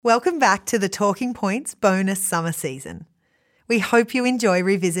Welcome back to the Talking Points bonus summer season. We hope you enjoy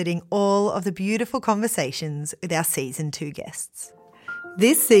revisiting all of the beautiful conversations with our Season 2 guests.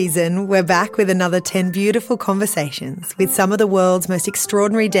 This season, we're back with another 10 beautiful conversations with some of the world's most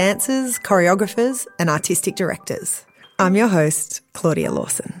extraordinary dancers, choreographers and artistic directors. I'm your host, Claudia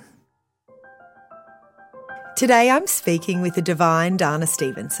Lawson. Today I'm speaking with the divine Dana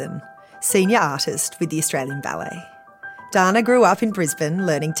Stephensen, senior artist with the Australian Ballet. Dana grew up in Brisbane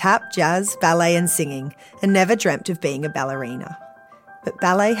learning tap, jazz, ballet and singing and never dreamt of being a ballerina. But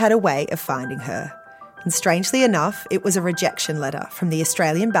ballet had a way of finding her. And strangely enough, it was a rejection letter from the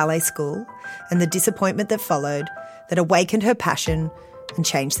Australian Ballet School and the disappointment that followed that awakened her passion and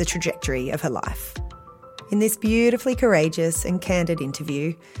changed the trajectory of her life. In this beautifully courageous and candid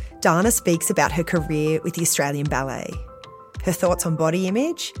interview, Dana speaks about her career with the Australian Ballet, her thoughts on body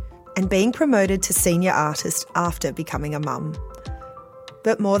image, and being promoted to senior artist after becoming a mum.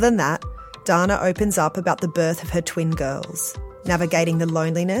 But more than that, Dana opens up about the birth of her twin girls, navigating the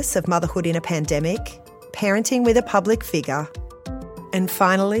loneliness of motherhood in a pandemic, parenting with a public figure, and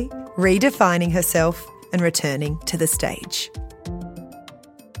finally, redefining herself and returning to the stage.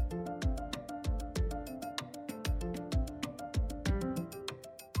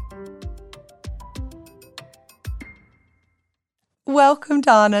 Welcome,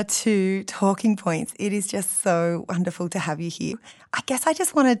 Dana, to Talking Points. It is just so wonderful to have you here. I guess I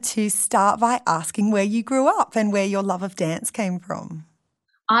just wanted to start by asking where you grew up and where your love of dance came from.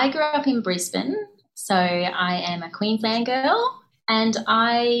 I grew up in Brisbane, so I am a Queensland girl, and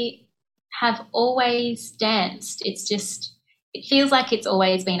I have always danced. It feels like it's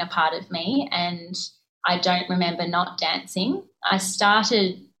always been a part of me, and I don't remember not dancing. I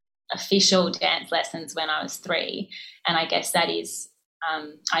started official dance lessons when I was 3, and I guess that is,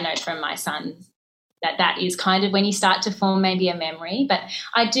 I know from my son that is kind of when you start to form maybe a memory, but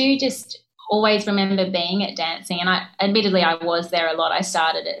I do just always remember being at dancing, and I was there a lot. I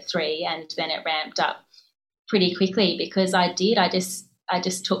started at 3 and then it ramped up pretty quickly because I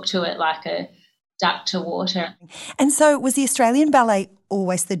just took to it like a duck to water. And so was the Australian Ballet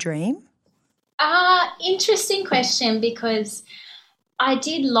always the dream? Interesting question, because I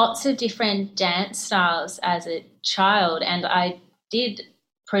did lots of different dance styles as a child, and I did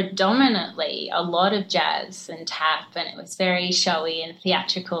predominantly a lot of jazz and tap, and it was very showy and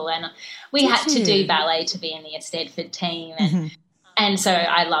theatrical, and we had to do ballet to be in the Stephensen team, and so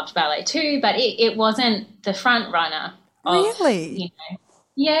I loved ballet too, but it wasn't the front runner of, really?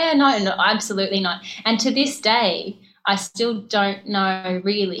 Yeah, no, absolutely not. And to this day, I still don't know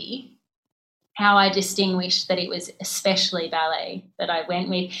really how I distinguished that it was especially ballet that I went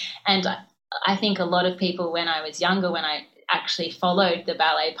with. And I think a lot of people when I was younger, when I actually followed the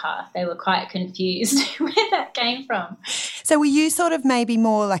ballet path, they were quite confused where that came from. So were you sort of maybe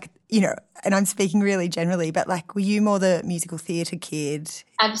more like, and I'm speaking really generally, but like were you more the musical theatre kid?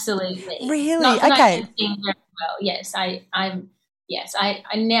 Absolutely. Really? Not that okay. I can sing very well. Yes,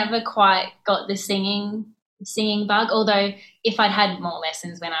 I never quite got the singing bug, although if I'd had more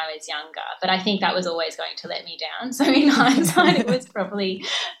lessons when I was younger, but I think that was always going to let me down. So in hindsight, it was probably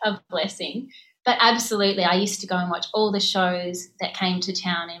a blessing. But absolutely, I used to go and watch all the shows that came to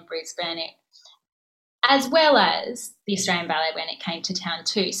town in Brisbane, as well as the Australian Ballet when it came to town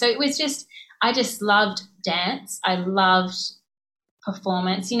too. So it was I just loved dance. I loved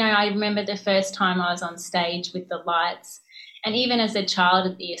performance. I remember the first time I was on stage with the lights, and even as a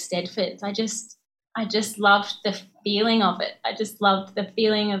child at the Stephensen, I just loved the feeling of it. I just loved the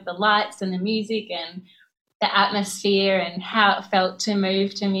feeling of the lights and the music and the atmosphere and how it felt to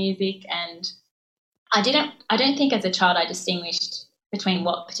move to music. And I don't think as a child I distinguished between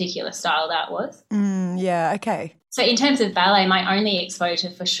what particular style that was. Yeah, okay. So in terms of ballet, my only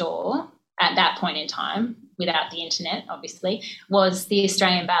exposure for sure at that point in time, without the internet obviously, was the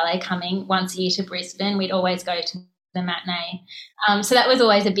Australian Ballet coming once a year to Brisbane. We'd always go to the matinee. So that was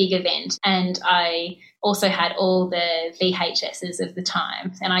always a big event, and I also had all the VHSs of the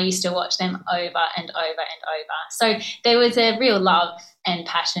time, and I used to watch them over and over and over. So there was a real love and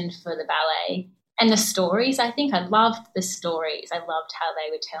passion for the ballet and the stories. I think I loved the stories. I loved how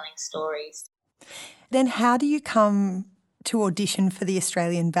they were telling stories. Then how do you come to audition for the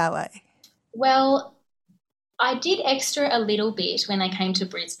Australian Ballet? Well, I did extra a little bit when they came to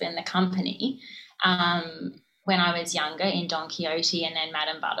Brisbane, the company, when I was younger in Don Quixote and then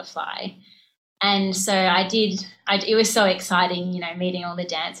Madame Butterfly. And so it was so exciting, meeting all the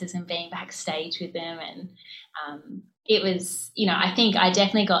dancers and being backstage with them. And it was, I think I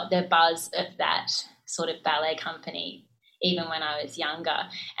definitely got the buzz of that sort of ballet company even when I was younger.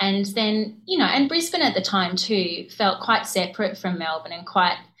 And then, and Brisbane at the time too felt quite separate from Melbourne and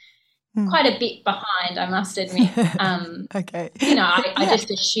quite quite a bit behind, I must admit. Okay. I just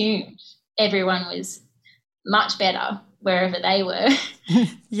assumed everyone was much better wherever they were.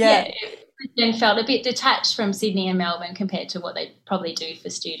 Yeah. Brisbane felt a bit detached from Sydney and Melbourne compared to what they probably do for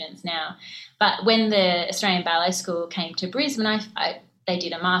students now. But when the Australian Ballet School came to Brisbane, they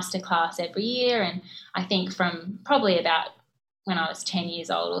did a masterclass every year, and I think from probably about when I was 10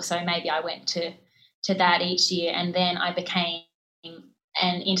 years old or so, maybe I went to that each year, and then I became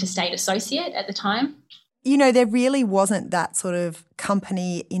an interstate associate at the time. There really wasn't that sort of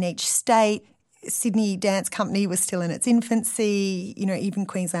company in each state. Sydney Dance Company was still in its infancy, even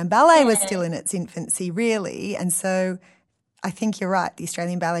Queensland Ballet was still in its infancy, really. And so I think you're right, the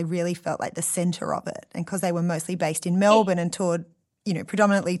Australian Ballet really felt like the centre of it. And because they were mostly based in Melbourne and toured,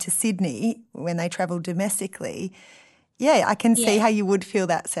 predominantly to Sydney when they travelled domestically, I can see how you would feel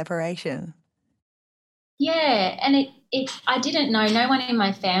that separation. Yeah, and I didn't know, no one in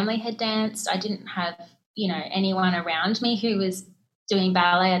my family had danced. I didn't have, anyone around me who was doing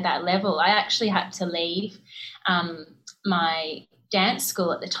ballet at that level. I actually had to leave my dance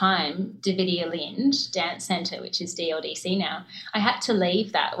school at the time, Davidia Lind Dance Centre, which is DLDC now. I had to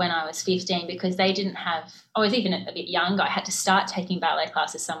leave that when I was 15 because they didn't have, I was even a bit younger, I had to start taking ballet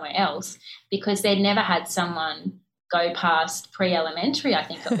classes somewhere else because they'd never had someone go past pre-elementary, I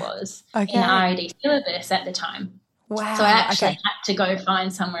think it was, in the RED syllabus at the time. Wow. So I actually had to go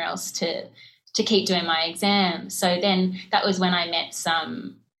find somewhere else to keep doing my exams. So then that was when I met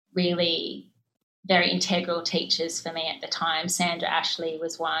some really very integral teachers for me at the time. Sandra Ashley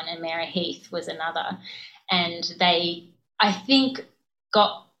was one and Mary Heath was another. And they, I think,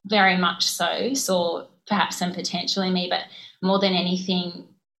 got very much saw perhaps some potential in me, but more than anything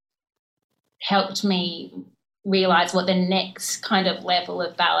helped me realise what the next kind of level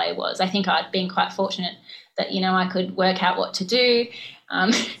of ballet was. I think I'd been quite fortunate that, I could work out what to do.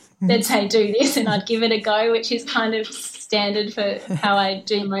 They'd say do this and I'd give it a go, which is kind of standard for how I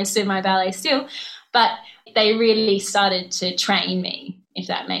do most of my ballet still. But they really started to train me, if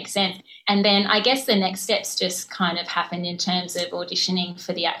that makes sense. And then I guess the next steps just kind of happened in terms of auditioning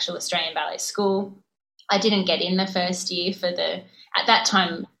for the actual Australian Ballet School. I didn't get in the first year at that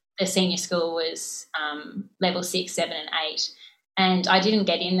time, the senior school was level 6, 7 and 8, and I didn't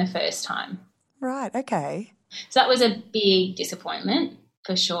get in the first time. Right, okay. So that was a big disappointment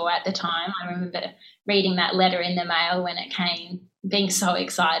for sure at the time. I remember reading that letter in the mail when it came, being so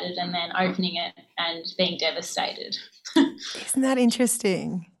excited and then opening it and being devastated. Isn't that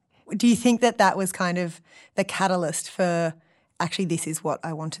interesting? Do you think that was kind of the catalyst for actually this is what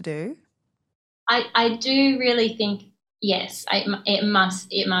I want to do? I do really think, yes, it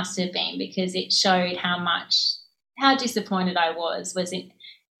must have been, because it showed how disappointed I was a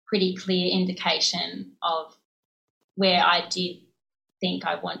pretty clear indication of where I did think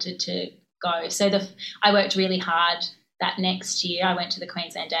I wanted to go. So I worked really hard that next year. I went to the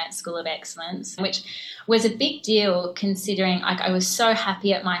Queensland Dance School of Excellence, which was a big deal considering I was so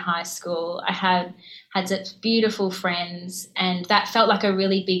happy at my high school. I had such beautiful friends, and that felt like a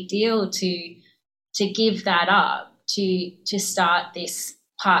really big deal to give that up, to start this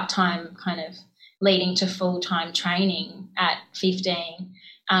part-time kind of leading to full-time training at 15.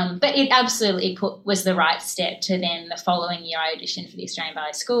 But it absolutely was the right step to then the following year I auditioned for the Australian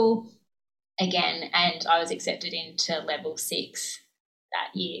Ballet School again, and I was accepted into level 6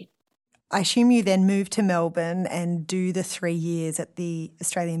 that year. I assume you then moved to Melbourne and do the 3 years at the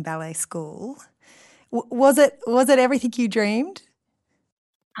Australian Ballet School. Was it everything you dreamed?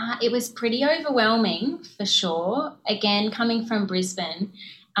 It was pretty overwhelming for sure. Again, coming from Brisbane,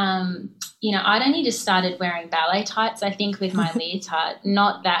 I'd only just started wearing ballet tights, I think, with my leotard,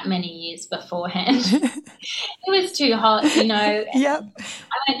 not that many years beforehand. It was too hot, Yep.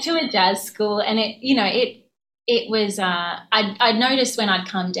 I went to a jazz school, and it was, I'd noticed when I'd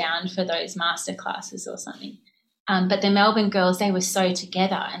come down for those master classes or something. But the Melbourne girls, they were so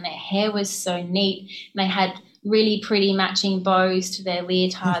together and their hair was so neat. And they had really pretty matching bows to their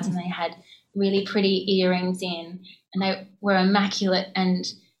leotards and they had really pretty earrings in, and they were immaculate, and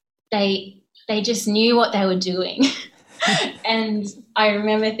they just knew what they were doing. And I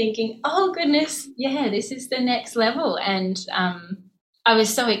remember thinking, oh, goodness, yeah, this is the next level. And I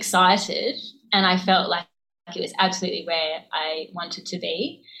was so excited, and I felt like it was absolutely where I wanted to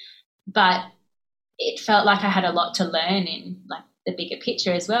be. But it felt like I had a lot to learn in like the bigger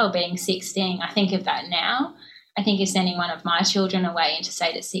picture as well, being 16. I think of that now. I think of sending one of my children away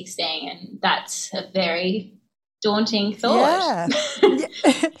interstate at 16, and that's a very daunting thought.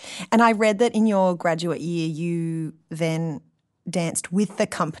 Yeah. And I read that in your graduate year you then danced with the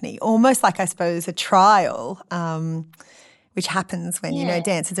company, almost like, I suppose, a trial, which happens when, Yeah.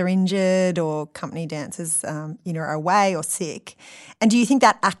 dancers are injured or company dancers, are away or sick. And do you think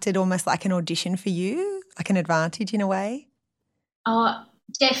that acted almost like an audition for you, like an advantage in a way? Oh,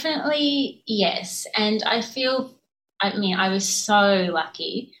 definitely yes. And I was so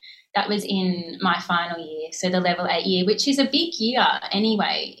lucky. That was in my final year, so the level 8 year, which is a big year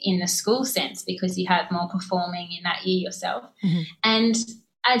anyway in the school sense because you have more performing in that year yourself. Mm-hmm. And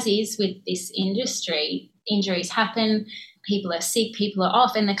as is with this industry, injuries happen, people are sick, people are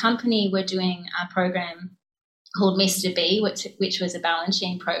off, and the company were doing a program called Mr. B, which was a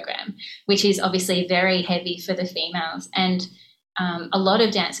balancing program, which is obviously very heavy for the females. And a lot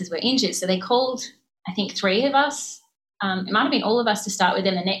of dancers were injured. So they called, I think, 3 of us. It might have been all of us to start with,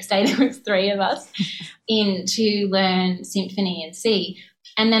 and the next day there was 3 of us in to learn symphony and C.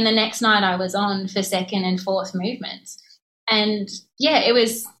 And then the next night I was on for second and fourth movements. And, yeah, it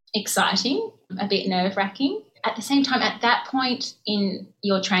was exciting, a bit nerve-wracking. At the same time, at that point in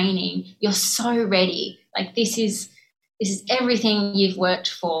your training, you're so ready. Like this is everything you've worked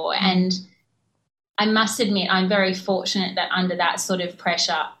for. And I must admit I'm very fortunate that under that sort of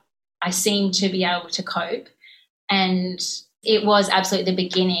pressure I seemed to be able to cope. And it was absolutely the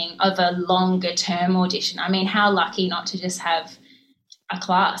beginning of a longer term audition. I mean, how lucky not to just have a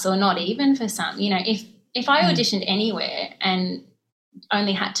class, or not even for some. If I auditioned anywhere and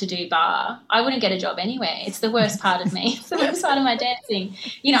only had to do bar, I wouldn't get a job anywhere. It's the worst part of me. It's the worst part of my dancing.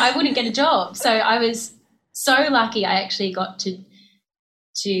 I wouldn't get a job. So I was so lucky I actually got to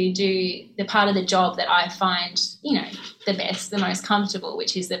do the part of the job that I find, the best, the most comfortable,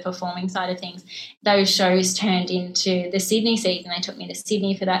 which is the performing side of things. Those shows turned into the Sydney season. They took me to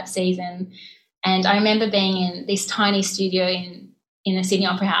Sydney for that season. And I remember being in this tiny studio in the Sydney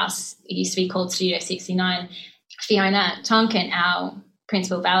Opera House. It used to be called Studio 69. Fiona Tonkin, our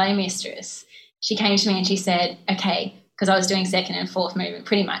principal ballet mistress, she came to me and she said, okay, because I was doing second and fourth movement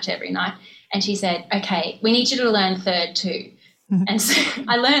pretty much every night, and she said, okay, we need you to learn third too. Mm-hmm. And so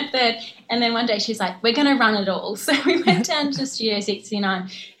I learned third, and then one day she's like, we're going to run it all. So we went down to Studio 69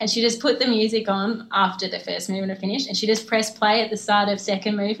 and she just put the music on after the first movement had finished, and she just pressed play at the start of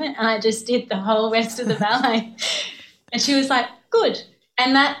second movement, and I just did the whole rest of the ballet. And she was like, good.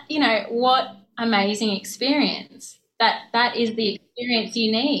 And that, what amazing experience. That is the experience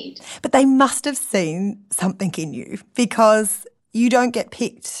you need. But they must have seen something in you, because you don't get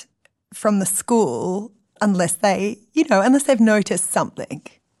picked from the school unless they've noticed something.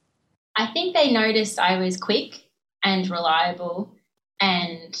 I think they noticed I was quick and reliable,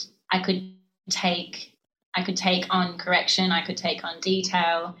 and I could take on correction, I could take on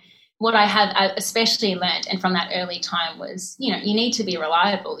detail. What I have especially learnt, and from that early time, was, you need to be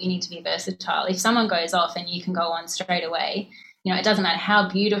reliable, you need to be versatile. If someone goes off and you can go on straight away, it doesn't matter how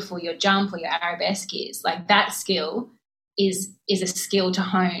beautiful your jump or your arabesque is, like that skill is a skill to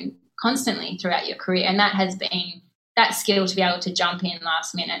hone constantly throughout your career. And that skill to be able to jump in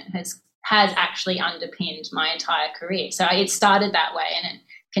last minute has actually underpinned my entire career. So it started that way and it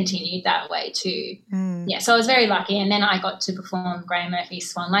continued that way too. Yeah, so I was very lucky. And then I got to perform Graham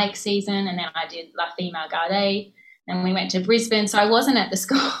Murphy's Swan Lake season, and then I did La Female Garde, and we went to Brisbane. So I wasn't at the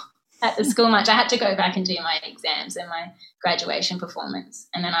school much. I had to go back and do my exams and my graduation performance,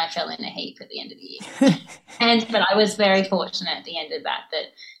 and then I fell in a heap at the end of the year. But I was very fortunate at the end of that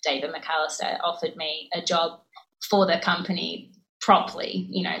David McAllister offered me a job for the company properly,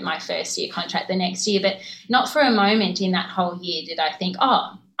 my first year contract the next year. But not for a moment in that whole year did I think,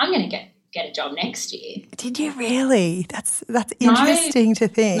 oh, I'm going to get a job next year. Did you really? That's interesting to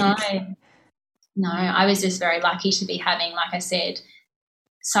think. No, I was just very lucky to be having, like I said,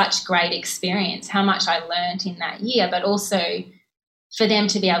 such great experience, how much I learned in that year, but also for them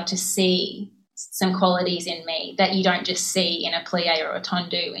to be able to see some qualities in me that you don't just see in a plie or a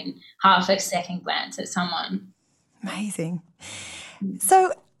tendu in half a second glance at someone. Amazing.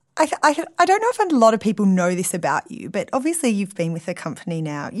 So I don't know if a lot of people know this about you, but obviously you've been with the company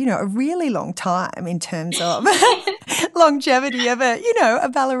now, a really long time in terms of longevity of a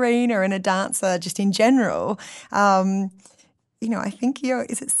ballerina and a dancer just in general. I think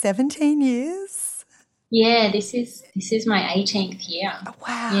is it 17 years? Yeah, this is my 18th year. Oh,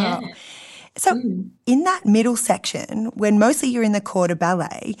 wow. Yeah. So in that middle section, when mostly you're in the corps de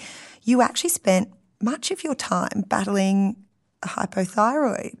ballet, you actually spent much of your time battling a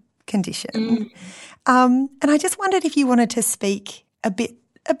hypothyroid condition. And I just wondered if you wanted to speak a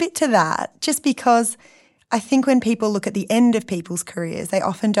bit to that, just because I think when people look at the end of people's careers, they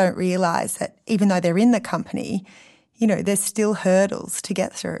often don't realise that even though they're in the company, there's still hurdles to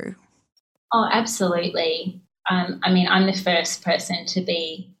get through. Oh, absolutely. I'm the first person to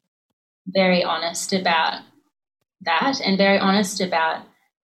be very honest about that and very honest about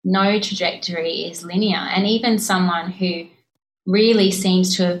no trajectory is linear. And even someone who really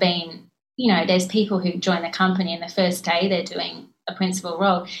seems to have been, there's people who join the company and the first day they're doing a principal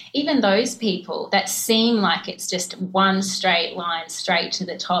role. Even those people that seem like it's just one straight line straight to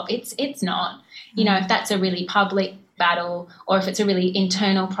the top, it's not. If that's a really public battle, or if it's a really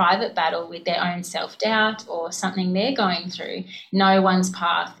internal private battle with their own self-doubt or something they're going through, no one's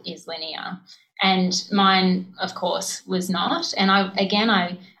path is linear. And mine, of course, was not. And I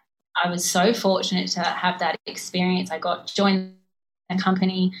was so fortunate to have that experience. I joined a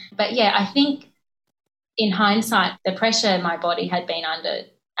company. But yeah, I think in hindsight, the pressure my body had been under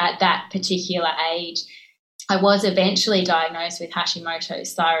at that particular age, I was eventually diagnosed with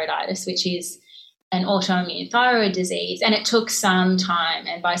Hashimoto's thyroiditis, which is an autoimmune thyroid disease. And it took some time,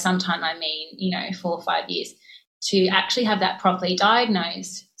 and by some time I mean, 4 or 5 years, to actually have that properly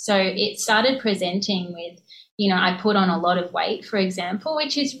diagnosed. So it started presenting with, I put on a lot of weight, for example,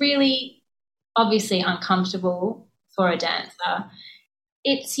 which is really obviously uncomfortable for a dancer.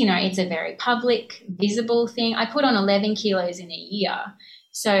 It's, it's a very public, visible thing. I put on 11 kilos in a year.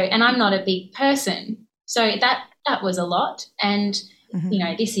 So, and I'm not a big person. So that was a lot. And,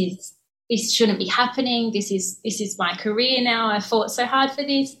 this shouldn't be happening. This is my career now. I fought so hard for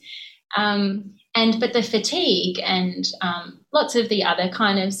this. But the fatigue and lots of the other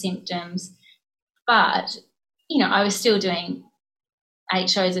kind of symptoms. But, I was still doing 8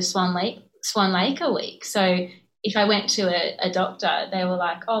 shows of Swan Lake a week. So if I went to a doctor, they were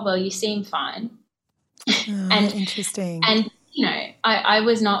like, oh, well, you seem fine. And interesting. And, I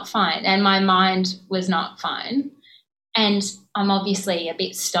was not fine, and my mind was not fine. And I'm obviously a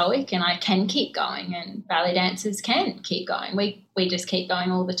bit stoic, and I can keep going, and ballet dancers can keep going. We just keep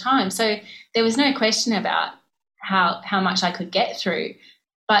going all the time. So there was no question about how much I could get through.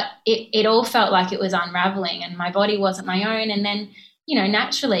 But it all felt like it was unraveling, and my body wasn't my own. And then,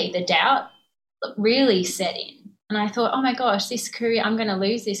 naturally the doubt really set in. And I thought, oh, my gosh, this career, I'm going to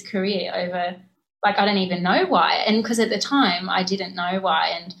lose this career over, I don't even know why. And because at the time I didn't know why.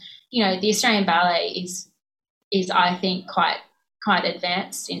 And, the Australian Ballet is I think, quite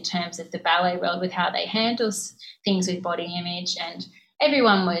advanced in terms of the ballet world with how they handle things with body image, and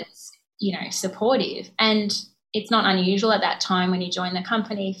everyone was, supportive. And it's not unusual at that time when you join the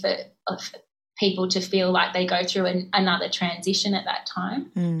company for people to feel like they go through another transition at that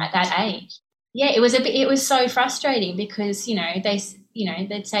time, at that age. Yeah, it was so frustrating because,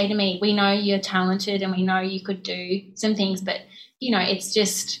 they'd say to me, we know you're talented and we know you could do some things, but, it's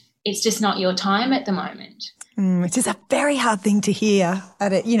just not your time at the moment. Which is a very hard thing to hear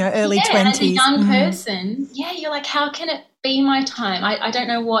at early 20s. As a young person, you're like, how can it be my time? I don't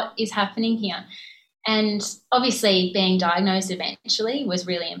know what is happening here. And obviously being diagnosed eventually was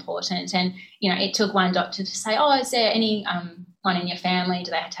really important. And, it took one doctor to say, oh, is there any one in your family? Do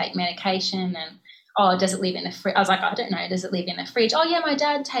they take medication? And, oh, does it live in the fridge? I was like, I don't know. Does it live in the fridge? Oh, yeah, my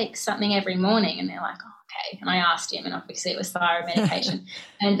dad takes something every morning. And they're like, oh, okay. And I asked him, and obviously it was thyroid medication.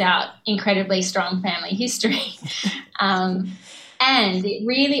 Turned out incredibly strong family history. And it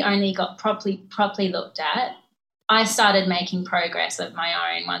really only got properly looked at. I started making progress of my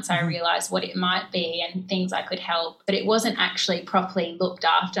own once I realised what it might be and things I could help, but it wasn't actually properly looked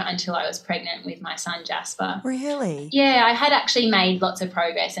after until I was pregnant with my son Jasper. Really? Yeah, I had actually made lots of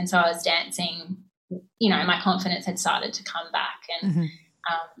progress, and so I was dancing, my confidence had started to come back. And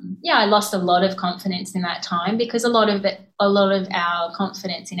I lost a lot of confidence in that time because a lot of our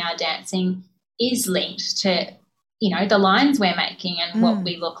confidence in our dancing is linked to, the lines we're making and what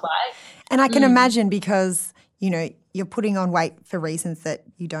we look like. And I can imagine because you're putting on weight for reasons that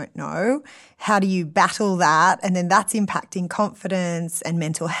you don't know. How do you battle that? And then that's impacting confidence and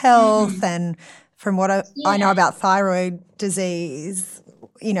mental health. And from what I know about thyroid disease,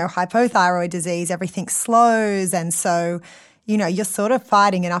 hypothyroid disease, everything slows. And so, you're sort of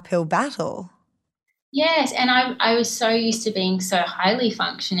fighting an uphill battle. Yes, and I was so used to being so highly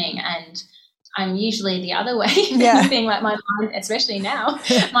functioning, and I'm usually the other way, being like my mind, especially now,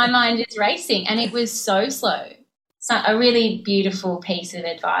 my mind is racing, and it was so slow. So a really beautiful piece of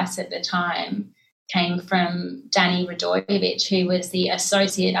advice at the time came from Danny Radojevic, who was the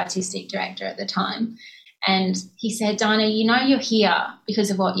associate artistic director at the time. And he said, Dinah, you're here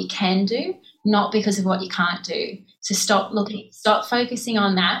because of what you can do, not because of what you can't do. So stop focusing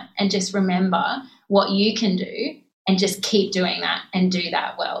on that and just remember what you can do and just keep doing that and do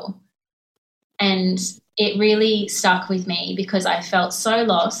that well. And it really stuck with me because I felt so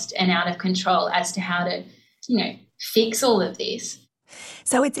lost and out of control as to how to, fix all of this.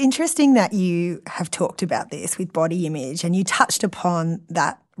 So it's interesting that you have talked about this with body image, and you touched upon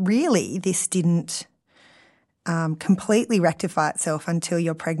that really this didn't completely rectify itself until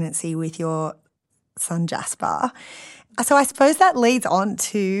your pregnancy with your son Jasper. So I suppose that leads on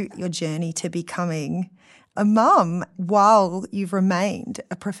to your journey to becoming a mum while you've remained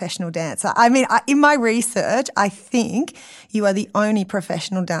a professional dancer. I mean, in my research, I think you are the only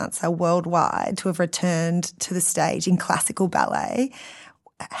professional dancer worldwide to have returned to the stage in classical ballet,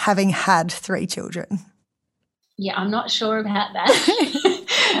 having had 3 children. Yeah, I'm not sure about that.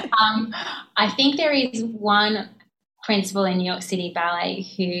 I think there is one principal in New York City Ballet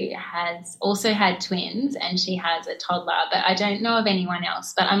who has also had twins, and she has a toddler, but I don't know of anyone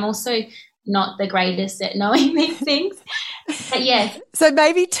else. But I'm also not the greatest at knowing these things. But yes. So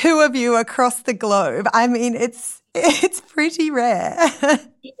maybe 2 of you across the globe. I mean, it's pretty rare.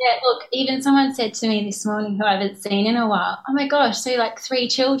 Yeah, look, even someone said to me this morning who I haven't seen in a while, oh my gosh, so like 3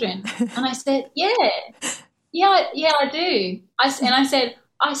 children. And I said, yeah, I do. I said,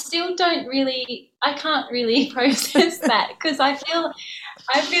 I still don't really, I can't really process that because I feel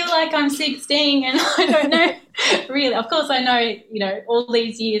like I'm 16 and I don't know really. Of course, I know, all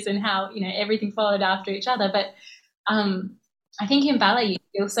these years and how, everything followed after each other. But I think in ballet you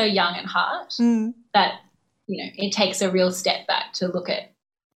feel so young at heart that, it takes a real step back to look at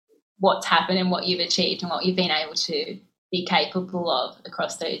what's happened and what you've achieved and what you've been able to be capable of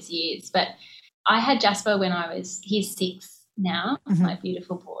across those years. But I had Jasper when he's 6 now, my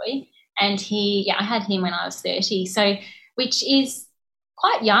beautiful boy. And I had him when I was 30. So, which is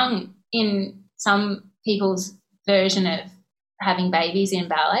quite young in some people's version of having babies in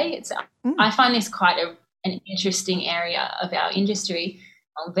ballet. I find this quite an interesting area of our industry,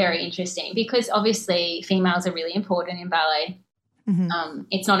 very interesting, because obviously females are really important in ballet.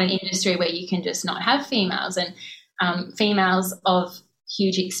 It's not an industry where you can just not have females, and females of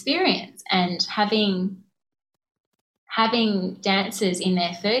huge experience, and having dancers in their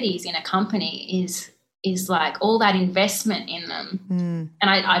 30s in a company is like all that investment in them. And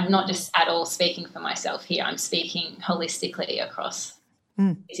I'm not just at all speaking for myself here. I'm speaking holistically across.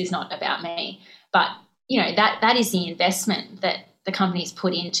 This is not about me. But, that is the investment that the companies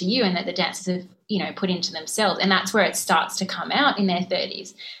put into you and that the dancers have, put into themselves. And that's where it starts to come out in their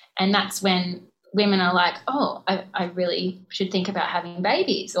 30s. And that's when women are like, oh, I really should think about having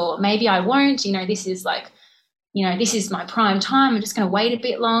babies, or maybe I won't, this is like, this is my prime time. I'm just going to wait a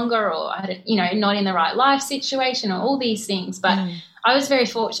bit longer, or, not in the right life situation, or all these things. But I was very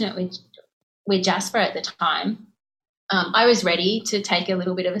fortunate with Jasper at the time. I was ready to take a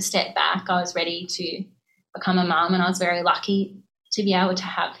little bit of a step back. I was ready to become a mum, and I was very lucky to be able to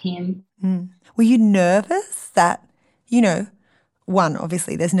have him. Were you nervous that, one,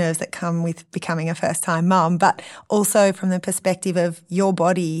 obviously there's nerves that come with becoming a first-time mum, but also from the perspective of your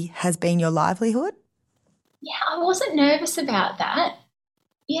body has been your livelihood? Yeah, I wasn't nervous about that.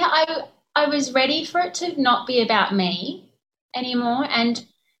 Yeah, I was ready for it to not be about me anymore. And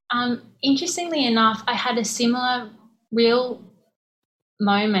interestingly enough, I had a similar real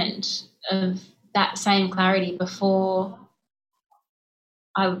moment of that same clarity before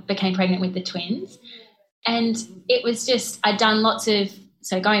I became pregnant with the twins. And it was just, I'd done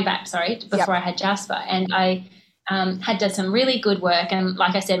before I had Jasper, and I had done some really good work. And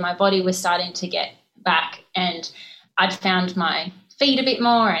like I said, my body was starting to get back, and I'd found my feet a bit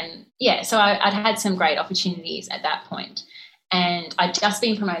more, and so I'd had some great opportunities at that point. And I'd just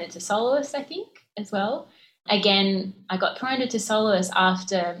been promoted to soloist, I think, as well. Again, I got promoted to soloist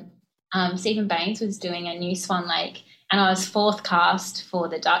after Stephen Baines was doing a new Swan Lake, and I was 4th cast for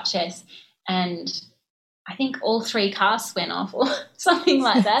the Duchess, and I think all 3 casts went off or something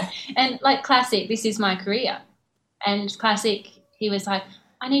like that. And like classic, this is my career. And classic, he was like,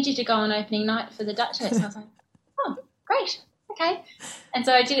 I need you to go on opening night for the Duchess. And I was like, oh, great, okay. And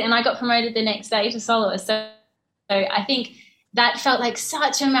so I did it, and I got promoted the next day to soloist. So I think that felt like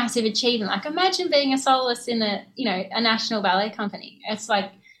such a massive achievement. Like imagine being a soloist in a national ballet company. It's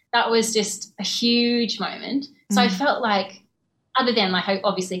like that was just a huge moment. So I felt like, other than like I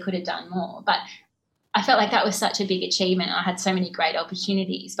obviously could have done more, but I felt like that was such a big achievement. I had so many great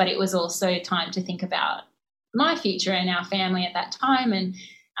opportunities, but it was also time to think about my future and our family at that time. And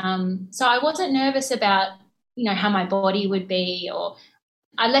so I wasn't nervous about, how my body would be, or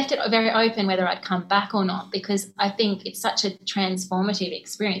I left it very open whether I'd come back or not, because I think it's such a transformative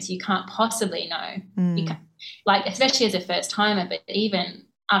experience. You can't possibly know. You can't, like, especially as a first timer, but even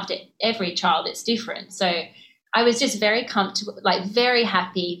after every child, it's different. So I was just very comfortable, like very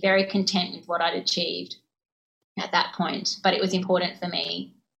happy, very content with what I'd achieved at that point. But it was important for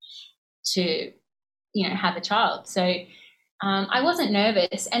me to, have a child. So I wasn't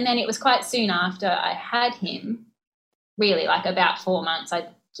nervous. And then it was quite soon after I had him, really like about 4 months. I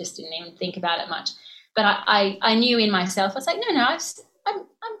just didn't even think about it much. But I knew in myself, I was like, no,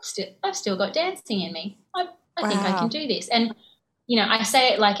 I've still got dancing in me. I think I can do this. And, you know, I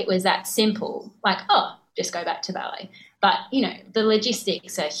say it like it was that simple, like, oh, just go back to ballet. But, you know, the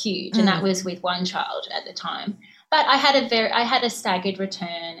logistics are huge, and that was with one child at the time. But I had a staggered return,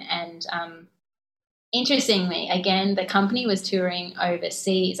 and interestingly, again, the company was touring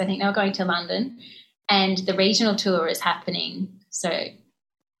overseas. I think they were going to London, and the regional tour is happening. So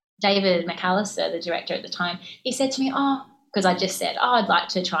David McAllister, the director at the time, he said to me, because I just said, I'd like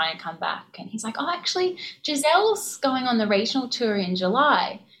to try and come back. And he's like, actually, Giselle's going on the regional tour in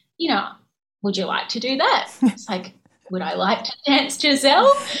July. You know, would you like to do that? It's like, would I like to dance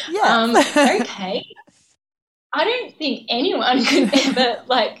Giselle? Yes. Okay. I don't think anyone could ever,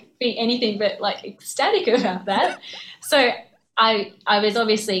 like, be anything but, like, ecstatic about that. So I was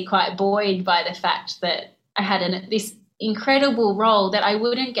obviously quite buoyed by the fact that I had this incredible role that I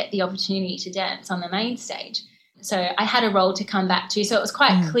wouldn't get the opportunity to dance on the main stage. So I had a role to come back to. So it was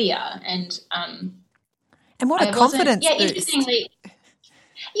quite clear. And what a confidence boost. Interestingly,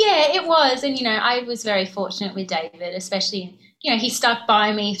 yeah, it was. And, you know, I was very fortunate with David, especially, you know, he stuck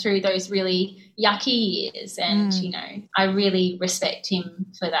by me through those really yucky years, and, you know, I really respect him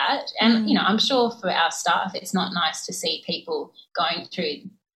for that. And, you know, I'm sure for our staff it's not nice to see people going through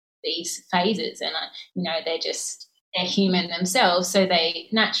these phases, and, you know, they're human themselves, so they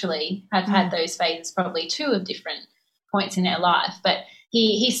naturally have had those phases, probably too, of different points in their life. But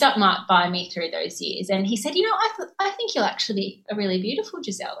he stuck by me through those years, and he said, you know, I think you'll actually be a really beautiful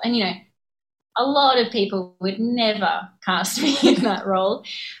Giselle. And, you know, a lot of people would never cast me in that role.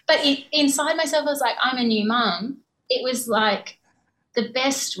 But inside myself, I was like, I'm a new mum. It was like the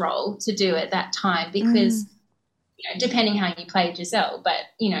best role to do at that time because, you know, depending how you play Giselle, but,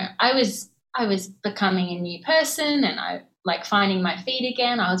 you know, I was becoming a new person, and I like finding my feet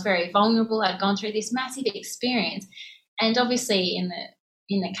again. I was very vulnerable. I'd gone through this massive experience. And obviously in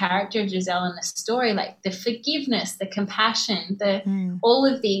the character of Giselle and the story, like the forgiveness, the compassion, all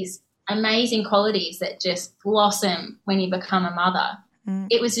of these amazing qualities that just blossom when you become a mother.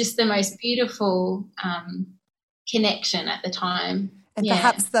 It was just the most beautiful connection at the time. And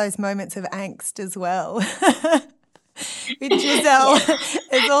perhaps those moments of angst as well. With Giselle,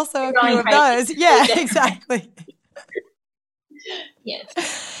 there's also a few of those. Yeah, exactly.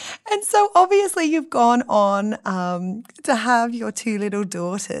 Yes. And so obviously you've gone on to have your two little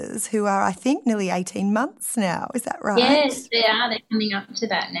daughters who are, I think, nearly 18 months now. Is that right? Yes, they are. They're coming up to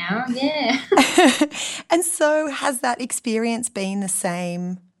that now, yeah. And so has that experience been the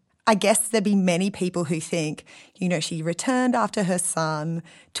same? I guess there'd be many people who think, you know, she returned after her son,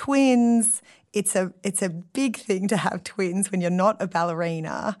 twins. It's a big thing to have twins when you're not a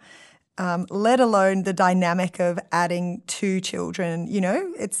ballerina. Let alone the dynamic of adding two children, you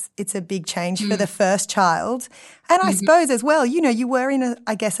know, it's a big change for the first child. And I suppose as well, you know, you were in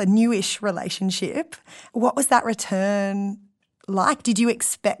a newish relationship. What was that return like? Did you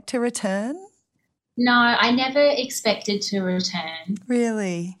expect to return? No, I never expected to return.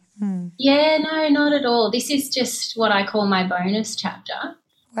 Really? Yeah, no, not at all. This is just what I call my bonus chapter.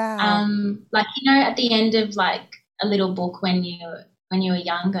 Wow. Like, you know, at the end of like a little book when you were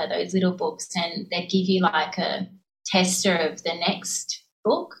younger, those little books, and they give you like a tester of the next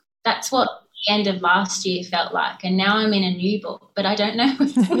book. That's what the end of last year felt like. And now I'm in a new book, but I don't know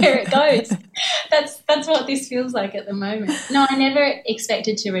where it goes. That's what this feels like at the moment. No, I never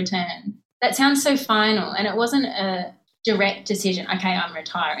expected to return. That sounds so final, and it wasn't a direct decision, okay, I'm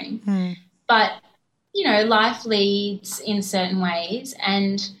retiring. But, you know, life leads in certain ways.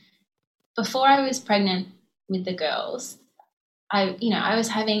 And before I was pregnant with the girls, I was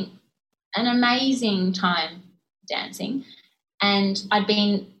having an amazing time dancing, and I'd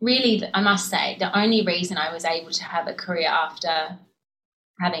been really, I must say, the only reason I was able to have a career after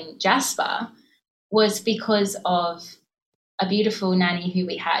having Jasper was because of a beautiful nanny who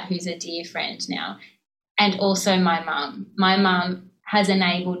we had, who's a dear friend now, and also my mum. My mum has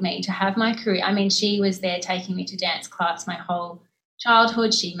enabled me to have my career. I mean, she was there taking me to dance class my whole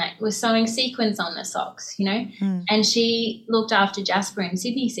childhood. She was sewing sequins on the socks, you know, and she looked after Jasper in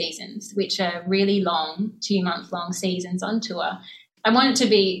Sydney seasons, which are really long, 2-month-long seasons on tour. I want it to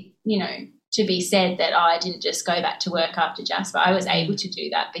be, you know, to be said that I didn't just go back to work after Jasper. I was able to do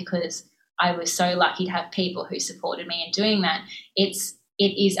that because I was so lucky to have people who supported me in doing that. It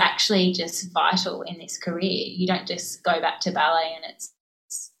is actually just vital in this career. You don't just go back to ballet and it's,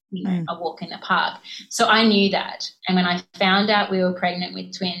 you know, a walk in the park. So I knew that. And when I found out we were pregnant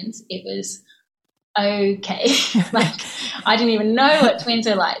with twins, it was okay. Like, I didn't even know what twins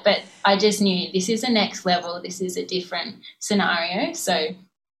are like, but I just knew this is the next level. This is a different scenario. So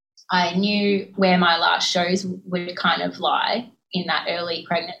I knew where my last shows would kind of lie in that early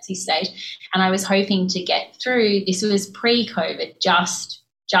pregnancy stage, and I was hoping to get through. This was pre-COVID, just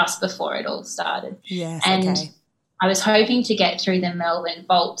before it all started. Yes, and okay. I was hoping to get through the Melbourne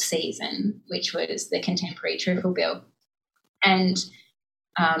Vault season, which was the contemporary triple bill. And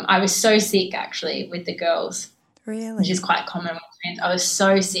I was so sick, actually, with the girls. Really? Which is quite common with twins. I was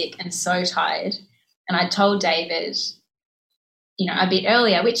so sick and so tired. And I told David, a bit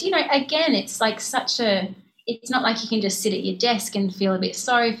earlier, which, again, it's like it's not like you can just sit at your desk and feel a bit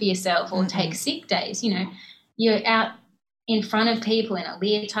sorry for yourself or take sick days. You're out in front of people in a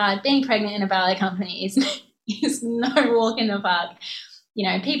leotard. Being pregnant in a ballet company is no walk in the park.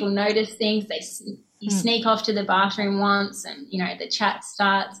 People notice things. You sneak off to the bathroom once and, the chat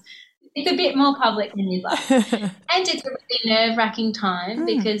starts. It's a bit more public than you'd like. And it's a really nerve-wracking time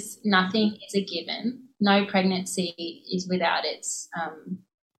because nothing is a given. No pregnancy is without its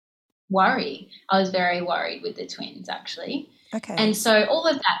worry. I was very worried with the twins, actually. Okay. And so all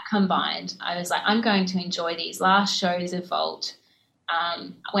of that combined, I was like, I'm going to enjoy these last shows of Vault.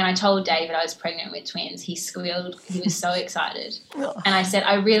 When I told David I was pregnant with twins, he squealed. He was so excited. And I said,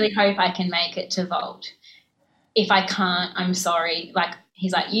 I really hope I can make it to Vault. If I can't, I'm sorry.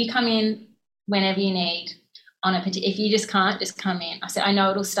 He's like, you come in whenever you need. If you just can't, just come in. I said, I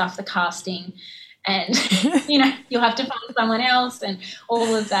know it'll stuff the casting and, you'll have to find someone else and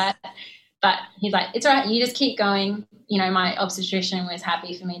all of that. But he's like, it's all right, you just keep going. My obstetrician was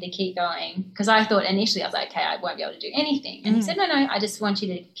happy for me to keep going because I thought initially I was like, okay, I won't be able to do anything. And he said, no, I just want you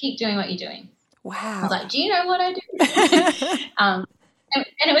to keep doing what you're doing. Wow. I was like, do you know what I do? And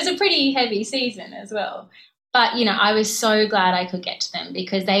it was a pretty heavy season as well. But, I was so glad I could get to them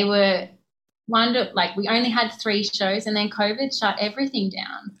because they were we only had 3 shows and then COVID shut everything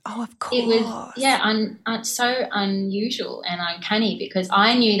down. Oh, of course. It was, so unusual and uncanny because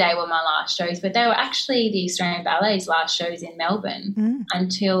I knew they were my last shows, but they were actually the Australian Ballet's last shows in Melbourne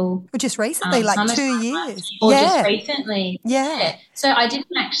until... Just recently, 2 years. Just recently. Yeah. So I didn't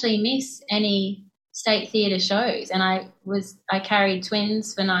actually miss any state theatre shows and I carried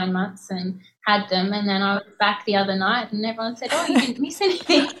twins for 9 months and had them, and then I was back the other night and everyone said, oh, you didn't miss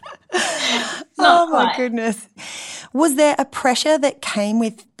anything. My goodness. Was there a pressure that came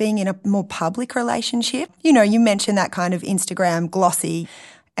with being in a more public relationship? You mentioned that kind of Instagram glossy,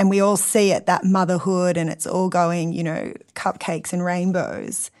 and we all see it, that motherhood, and it's all going, cupcakes and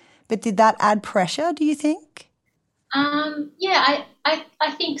rainbows. But did that add pressure, do you think? Yeah,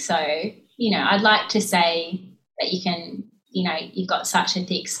 I think so. I'd like to say that you can, you've got such a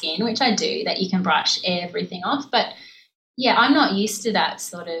thick skin, which I do, that you can brush everything off. But, yeah, I'm not used to that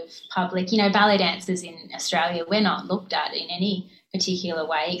sort of public. Ballet dancers in Australia, we're not looked at in any particular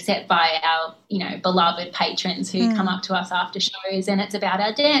way except by our, beloved patrons who come up to us after shows and it's about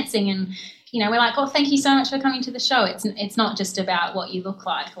our dancing and, we're like, oh, thank you so much for coming to the show. It's not just about what you look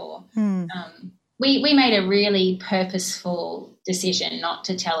like or we made a really purposeful decision not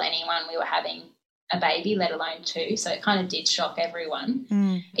to tell anyone we were having a baby, let alone 2. So it kind of did shock everyone.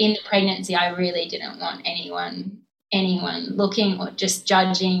 In the pregnancy, I really didn't want anyone looking or just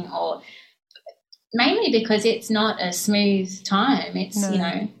judging, or mainly because it's not a smooth time. It's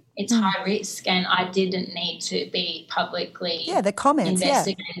it's high risk, and I didn't need to be publicly the comments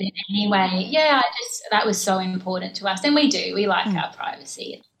investigated in any way. That was so important to us, and we like our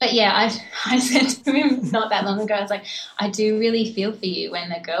privacy. But I said to him not that long ago, I was like, I do really feel for you when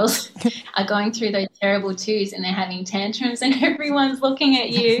the girls are going through those terrible 2s and they're having tantrums and everyone's looking at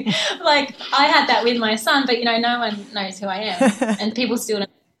you. Like I had that with my son, but no one knows who I am, and people still don't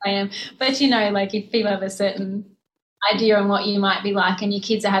know who I am. But if people have a certain idea on what you might be like and your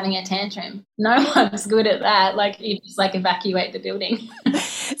kids are having a tantrum, no one's good at that. You just evacuate the building.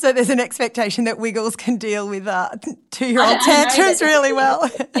 So there's an expectation that Wiggles can deal with 2-year-old tantrums really well.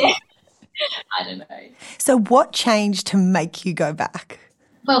 Yeah. I don't know. So what changed to make you go back?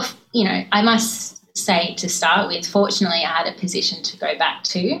 Well, I must say to start with, fortunately I had a position to go back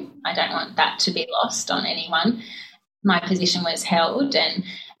to. I don't want that to be lost on anyone. My position was held, and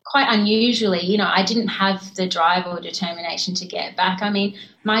quite unusually, I didn't have the drive or determination to get back. I mean,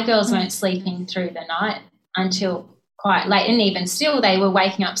 my girls weren't sleeping through the night until quite late, and even still they were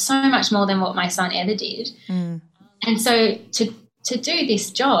waking up so much more than what my son ever did. And so to do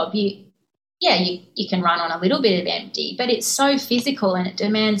this job, you can run on a little bit of empty, but it's so physical and it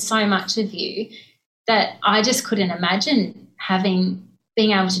demands so much of you that I just couldn't imagine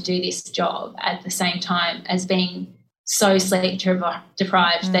being able to do this job at the same time as being so sleep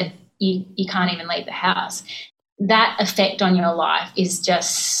deprived that you can't even leave the house. That effect on your life is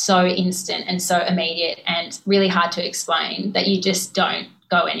just so instant and so immediate and really hard to explain that you just don't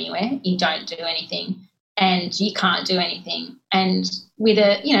go anywhere, you don't do anything, and you can't do anything. And with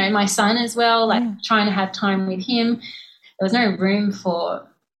my son as well, like trying to have time with him, there was no room for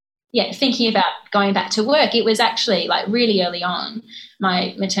thinking about going back to work. It was actually like really early on,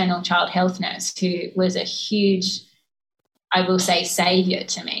 my maternal child health nurse, who was a huge, I will say, saviour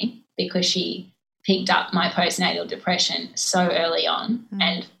to me, because she picked up my postnatal depression so early on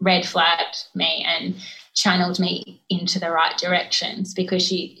and red flagged me and channeled me into the right directions, because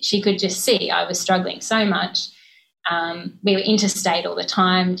she could just see I was struggling so much. We were interstate all the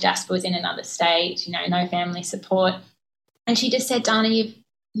time. Jasper was in another state, no family support. And she just said, Dana,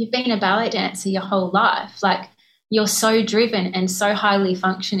 you've been a ballet dancer your whole life. Like, you're so driven and so highly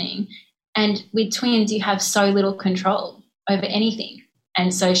functioning. And with twins, you have so little control over anything.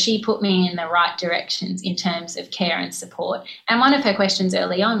 And so she put me in the right directions in terms of care and support. And one of her questions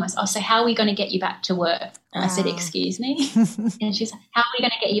early on was, so how are we going to get you back to work? And I said, excuse me? And she's like, how are we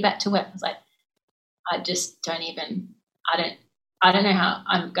going to get you back to work? I was like, I just don't even, I don't know how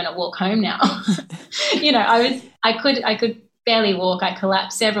I'm going to walk home now. I could barely walk. I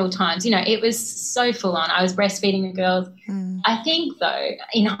collapsed several times. It was so full on. I was breastfeeding the girls. I think, though,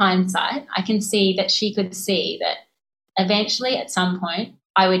 in hindsight, I can see that she could see that eventually at some point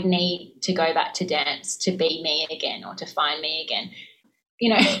I would need to go back to dance to be me again, or to find me again.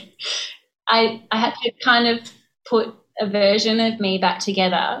 I had to kind of put a version of me back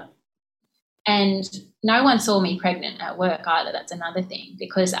together, and no one saw me pregnant at work either. That's another thing,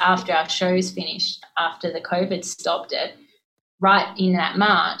 because after our shows finished, after the COVID stopped it, right in that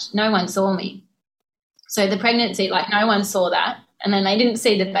March, no one saw me. So the pregnancy, like, no one saw that. And then they didn't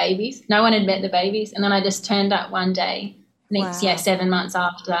see the babies. No one had met the babies. And then I just turned up one day, 7 months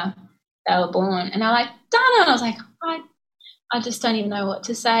after they were born. And they're like, Dana. And I was like, I just don't even know what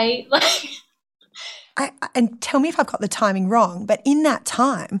to say. And tell me if I've got the timing wrong, but in that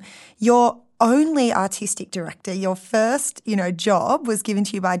time, your only artistic director, your first, job was given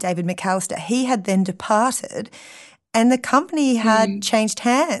to you by David McAllister. He had then departed, and the company had changed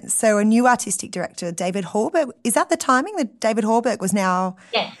hands. So a new artistic director, David Horberg. Is that the timing that David Horberg was now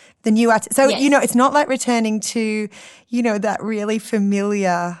the new artist? So, it's not like returning to, that really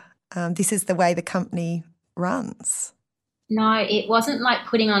familiar, this is the way the company runs. No, it wasn't like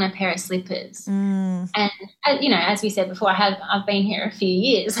putting on a pair of slippers. And, as we said before, I've been here a few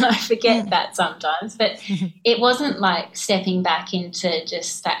years and I forget that sometimes, but it wasn't like stepping back into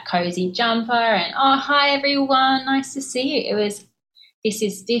just that cozy jumper and, hi everyone, nice to see you. It was, this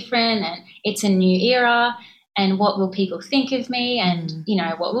is different and it's a new era, and what will people think of me, and,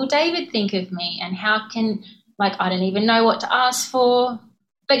 what will David think of me, and how can, I don't even know what to ask for.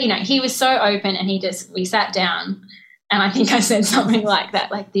 But, he was so open, and we sat down. And I think I said something like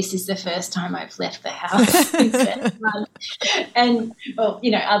that, like, this is the first time I've left the house. And,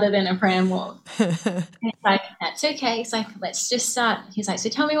 other than a pram walk. And it's like, that's okay. He's like, let's just start. He's like, so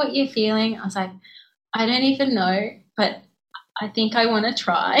tell me what you're feeling. I was like, I don't even know, but I think I want to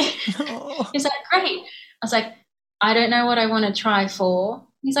try. He's like, great. I was like, I don't know what I want to try for.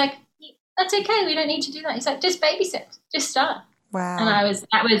 He's like, that's okay. We don't need to do that. He's like, just baby steps. Just start. Wow. And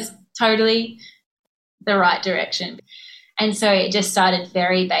that was totally the right direction. And so it just started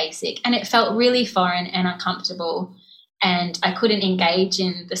very basic, and it felt really foreign and uncomfortable, and I couldn't engage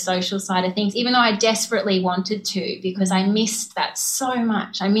in the social side of things, even though I desperately wanted to, because I missed that so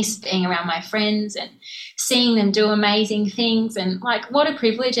much. I missed being around my friends and seeing them do amazing things, and what a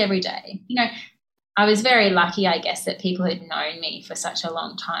privilege every day. I was very lucky, I guess, that people had known me for such a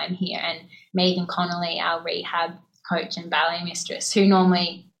long time here, and Megan Connolly, our rehab coach and ballet mistress, who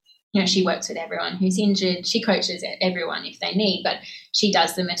normally, she works with everyone who's injured. She coaches everyone if they need, but she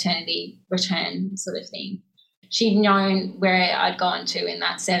does the maternity return sort of thing. She'd known where I'd gone to in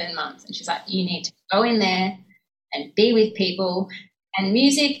that 7 months, and she's like, you need to go in there and be with people and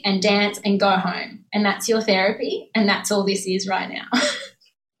music and dance and go home, and that's your therapy, and that's all this is right now.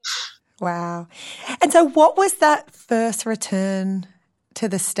 Wow. And so what was that first return to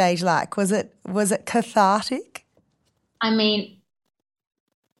the stage like? Was it cathartic? I mean,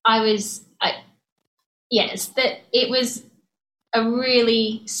 it was a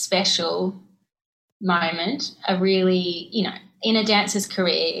really special moment, a really, in a dancer's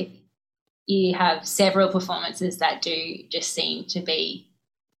career, you have several performances that do just seem to be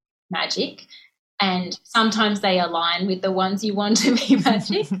magic, and sometimes they align with the ones you want to be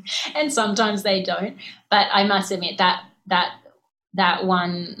magic and sometimes they don't. But I must admit that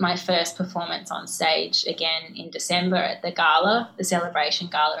one, my first performance on stage again in December at the gala, the Celebration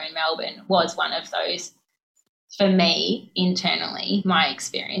Gala in Melbourne, was one of those. For me, internally, my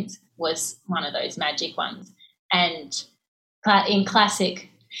experience was one of those magic ones. And in classic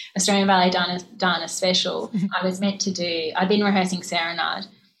Australian Ballet Dana special, I'd been rehearsing Serenade,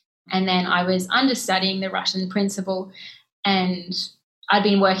 and then I was understudying the Russian principal, and I'd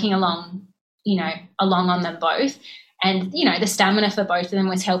been working along on them both. And, the stamina for both of them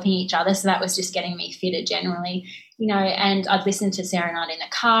was helping each other, so that was just getting me fitter generally, and I'd listen to Serenade in the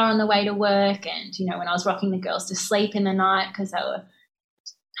car on the way to work, and, when I was rocking the girls to sleep in the night because they were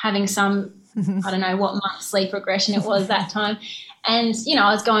having some, I don't know what month sleep regression it was that time. And,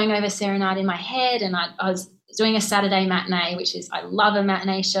 I was going over Serenade in my head, and I was doing a Saturday matinee, I love a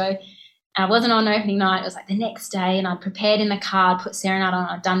matinee show. I wasn't on opening night. It was like the next day, and I'd prepared in the car, put Serenade on.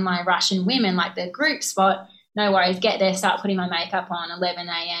 I'd done my Russian women, like the group spot. No worries, get there, start putting my makeup on, 11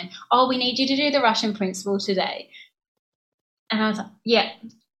 a.m. Oh, we need you to do the Russian principal today. And I was like, yeah,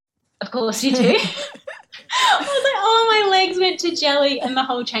 of course you do. I was like, oh, my legs went to jelly, and the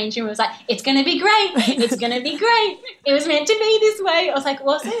whole change room was like, it's going to be great. It's going to be great. It was meant to be this way. I was like,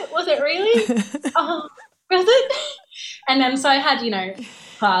 was it? Was it really? Oh, was it? And then so I had,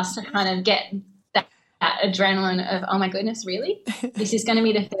 class to kind of get that adrenaline of, oh, my goodness, really? This is going to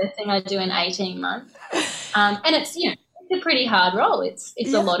be the first thing I do in 18 months. And it's, it's a pretty hard role. It's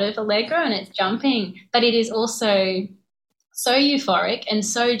a lot of Allegro and it's jumping, but it is also so euphoric and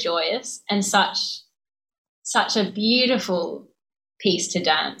so joyous and such a beautiful piece to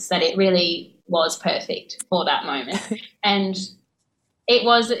dance that it really was perfect for that moment. And it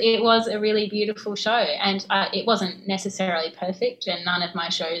was a really beautiful show, and it wasn't necessarily perfect, and none of my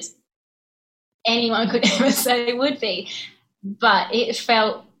shows anyone could ever say would be, but it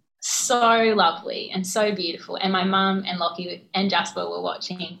felt so lovely and so beautiful. And my mum and Lockie and Jasper were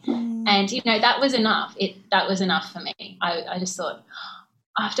watching, and that was enough. That was enough for me. I just thought,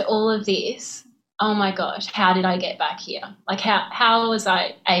 after all of this, oh my gosh, how did I get back here? Like how was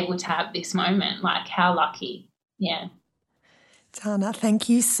I able to have this moment? Like, how lucky. Yeah. Dana, thank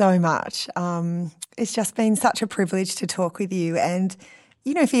you so much. It's just been such a privilege to talk with you, and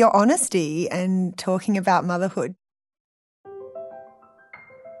for your honesty and talking about motherhood.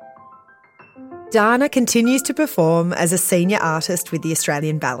 Dana continues to perform as a senior artist with the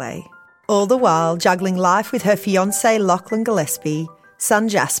Australian Ballet, all the while juggling life with her fiancé Lachlan Gillespie, son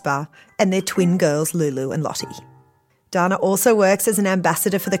Jasper, and their twin girls Lulu and Lottie. Dana also works as an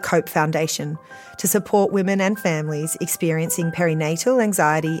ambassador for the COPE Foundation to support women and families experiencing perinatal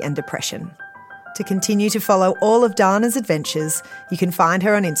anxiety and depression. To continue to follow all of Dana's adventures, you can find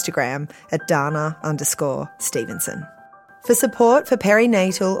her on Instagram at Dana_Stephensen. For support for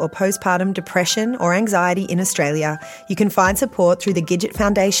perinatal or postpartum depression or anxiety in Australia, you can find support through the Gidget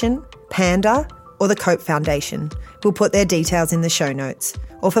Foundation, Panda, or the COPE Foundation. We'll put their details in the show notes.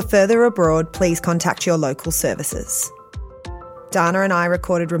 Or for further abroad, please contact your local services. Dana and I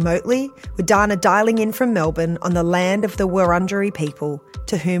recorded remotely, with Dana dialing in from Melbourne on the land of the Wurundjeri people,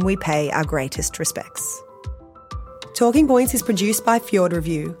 to whom we pay our greatest respects. Talking Points is produced by Fjord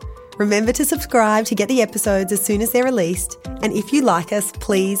Review. Remember to subscribe to get the episodes as soon as they're released, and if you like us,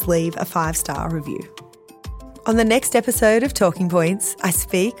 please leave a 5-star review. On the next episode of Talking Points, I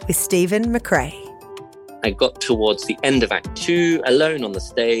speak with Stephen McRae. I got towards the end of Act 2, alone on the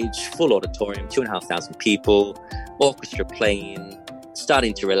stage, full auditorium, 2,500 people, orchestra playing,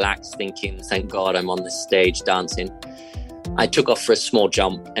 starting to relax, thinking, thank God I'm on the stage dancing. I took off for a small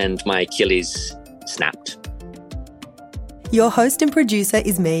jump and my Achilles snapped. Your host and producer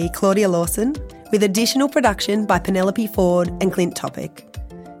is me, Claudia Lawson, with additional production by Penelope Ford and Clint Topic.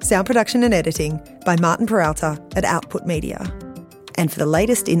 Sound production and editing by Martin Peralta at Output Media. And for the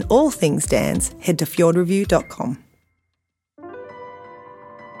latest in all things dance, head to fjordreview.com.